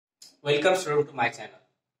Welcome student to my channel.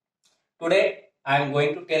 Today I am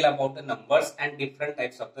going to tell about the numbers and different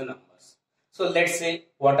types of the numbers. So let's say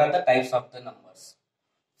what are the types of the numbers.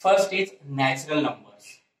 First is natural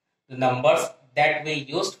numbers. The numbers that we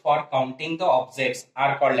used for counting the objects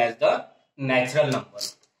are called as the natural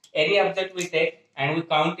numbers. Any object we take and we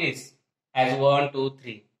count it as 1, 2,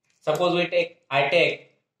 3. Suppose I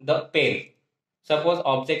take the pen. Suppose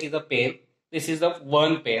object is a pen. This is the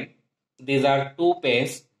one pen. These are two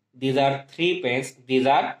pens. These are three pens. These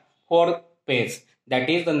are four pens. That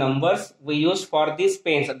is the numbers we use for these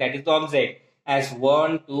pens. That is the object as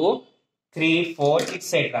 1, 2, 3, 4,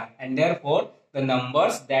 etc. And therefore the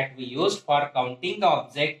numbers that we use for counting the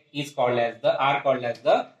object are called as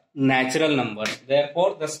the natural numbers.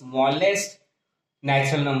 Therefore the smallest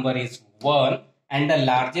natural number is 1 and the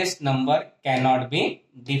largest number cannot be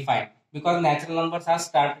defined because natural numbers are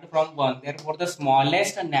started from 1. Therefore the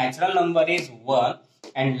smallest natural number is 1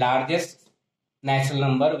 and largest natural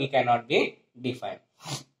number we cannot be defined.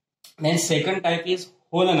 Then second type is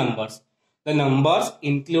whole numbers. The numbers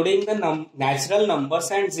including the natural numbers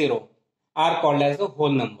and 0 are called as the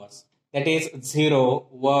whole numbers. That is 0,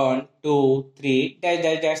 1, 2, 3, dash,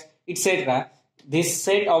 dash, dash, etc. This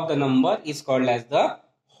set of the number is called as the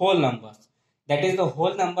whole numbers. That is the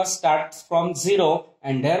whole number starts from 0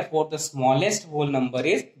 and therefore the smallest whole number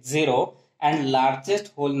is 0 and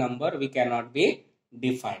largest whole number we cannot be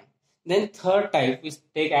defined. Then third type we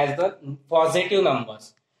take as the positive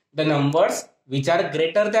numbers. The numbers which are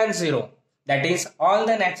greater than 0, that is all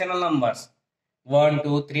the natural numbers 1,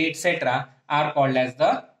 2, 3, etc. are called as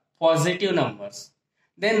the positive numbers.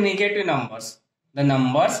 Then negative numbers. The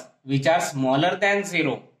numbers which are smaller than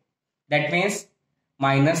 0, that means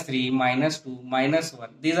 -3, -2,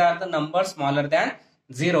 -1. These are the numbers smaller than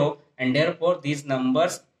 0 and therefore these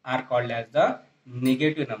numbers are called as the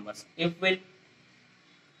negative numbers. If we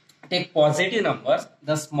take positive numbers,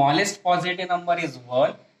 the smallest positive number is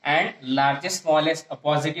 1 and smallest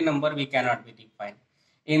positive number we cannot be defined.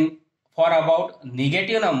 For about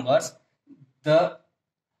negative numbers, the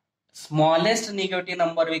smallest negative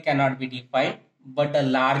number we cannot be defined, but the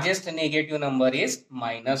largest negative number is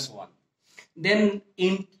 -1. Then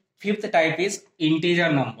in fifth type is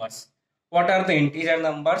integer numbers. What are the integer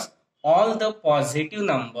numbers? All the positive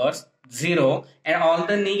numbers 0 and all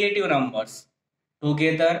the negative numbers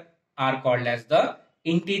together are called as the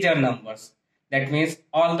integer numbers. That means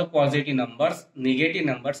all the positive numbers, negative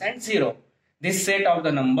numbers and 0. This set of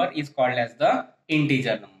the number is called as the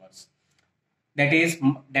integer numbers. That is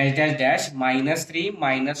dash dash dash -3,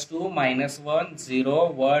 -2, -1,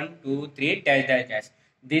 0, 1, 2, 3 dash dash dash.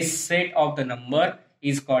 This set of the number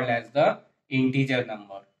is called as the integer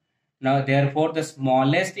number. Now therefore the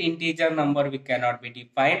smallest integer number we cannot be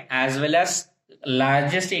defined as well as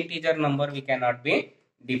largest integer number we cannot be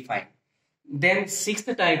defined. Then sixth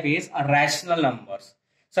type is rational numbers.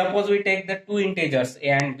 Suppose we take the two integers a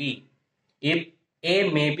and b. If a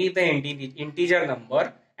may be the integer number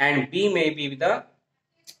and b may be the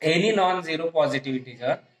any non-zero positive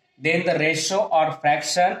integer, then the ratio or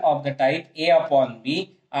fraction of the type a upon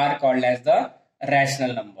b are called as the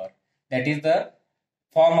rational number. That is the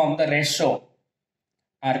form of the ratio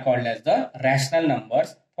are called as the rational numbers.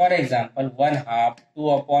 For example, 1/2, 2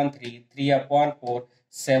 upon 3, 3 upon 4,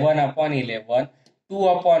 7 upon 11, 2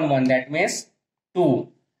 upon 1, that means 2.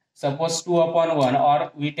 Suppose 2 upon 1, or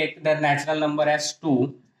we take the natural number as 2.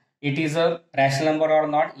 It is a rational number or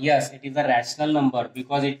not? Yes, it is a rational number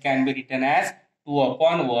because it can be written as 2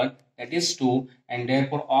 upon 1, that is 2, and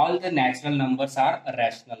therefore all the natural numbers are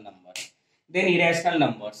rational numbers. Then irrational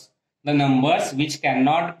numbers. The numbers which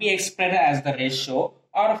cannot be expressed as the ratio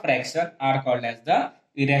or fraction are called as the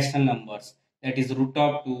irrational numbers. That is root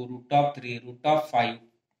of 2, root of 3, root of 5,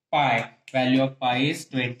 pi. Value of pi is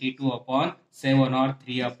 22 upon 7 or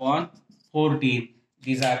 3 upon 14.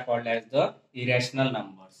 These are called as the irrational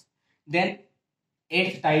numbers. Then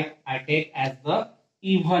eighth type I take as the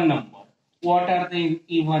even number. What are the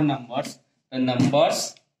even numbers? The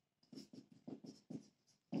numbers,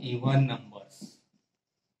 even numbers.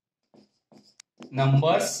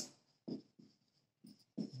 Numbers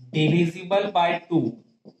divisible by 2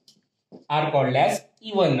 are called as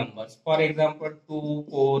even numbers. For example, 2,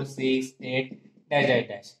 4, 6, 8, dash, dash,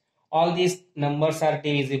 dash. All these numbers are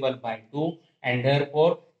divisible by 2 and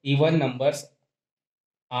therefore even numbers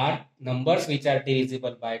are numbers which are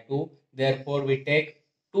divisible by 2. Therefore, we take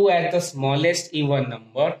 2 as the smallest even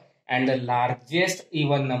number and the largest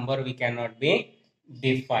even number we cannot be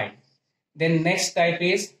defined. Then next type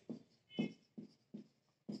is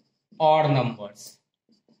odd numbers.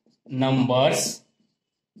 Numbers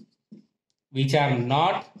which are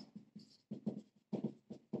not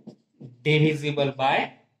divisible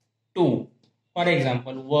by 2. For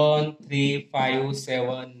example, 1, 3, 5,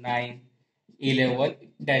 7, 9, 11,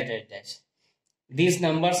 dash, dash, dash. These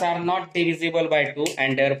numbers are not divisible by 2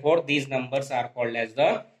 and therefore these numbers are called as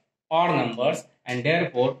the odd numbers, and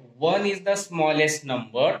therefore 1 is the smallest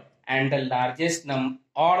number and the largest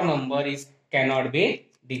odd number is cannot be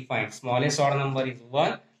defined. Smallest odd number is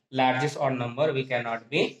 1, largest odd number we cannot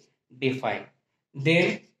be defined.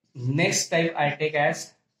 Then next type I take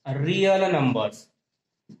as real numbers.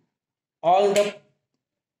 All the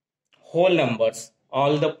whole numbers,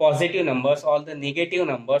 all the positive numbers, all the negative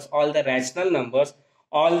numbers, all the rational numbers,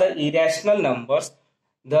 all the irrational numbers,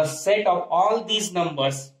 the set of all these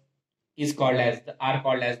numbers is called as are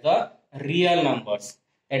called as the real numbers.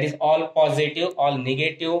 That is all positive, all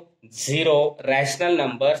negative, zero, rational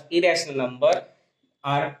numbers, irrational number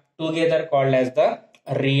are together called as the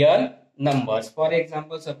real numbers. For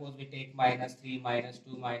example, suppose we take -3,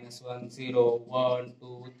 -2, -1, 0, 1,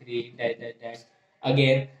 2, 3, dash, dash, dash.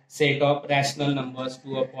 Again, set of rational numbers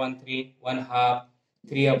 2 upon 3, 1/2,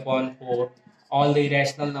 3 upon 4. All the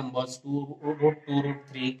irrational numbers 2 root 2 root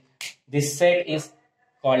 3. This set is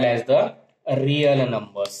called as the real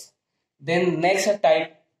numbers. Then next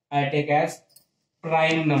type I take as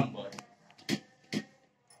prime number.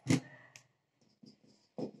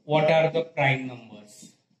 What are the prime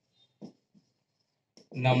numbers?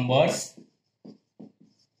 Numbers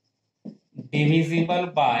divisible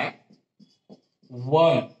by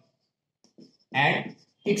 1 and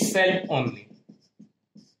itself only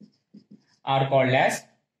are called as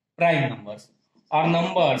prime numbers, or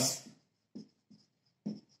numbers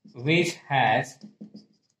which has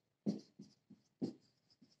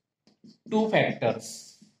two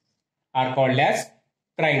factors are called as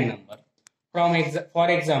prime number. For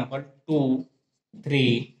example, 2,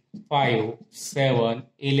 3, 5, 7,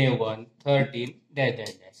 11, 13, dash,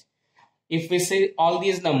 dash, dash. If we say all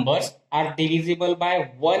these numbers are divisible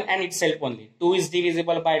by 1 and itself only, 2 is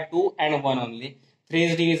divisible by 2 and 1 only, 3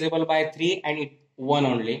 is divisible by 3 and 1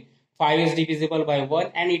 only, 5 is divisible by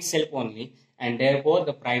 1 and itself only, and therefore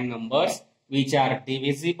the prime numbers which are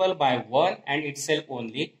divisible by 1 and itself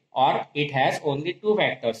only, or it has only two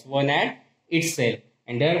factors, 1 and itself,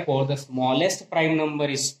 and therefore the smallest prime number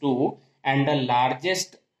is 2 and the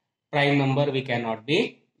largest prime number we cannot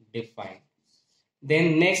be defined.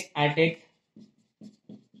 Then next I take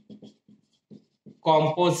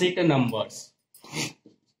composite numbers.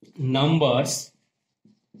 Numbers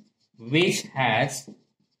which has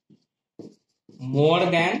more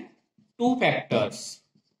than two factors.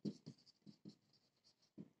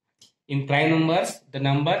 In prime numbers, the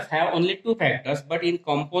numbers have only two factors, but in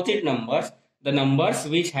composite numbers, the numbers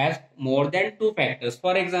which has more than two factors.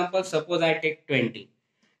 For example, suppose I take 20.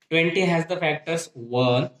 20 has the factors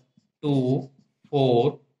 1, 2,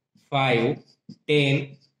 4, 5,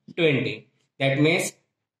 10, 20. That means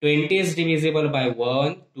 20 is divisible by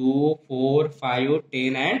 1, 2, 4, 5,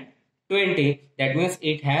 10 and 20. That means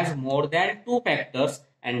it has more than two factors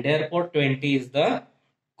and therefore 20 is the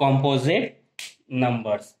composite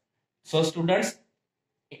numbers. So students,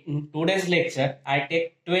 in today's lecture I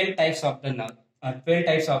take 12 types of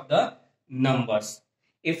the numbers.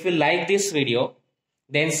 If you like this video,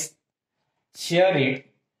 then share it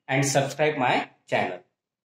and subscribe my channel.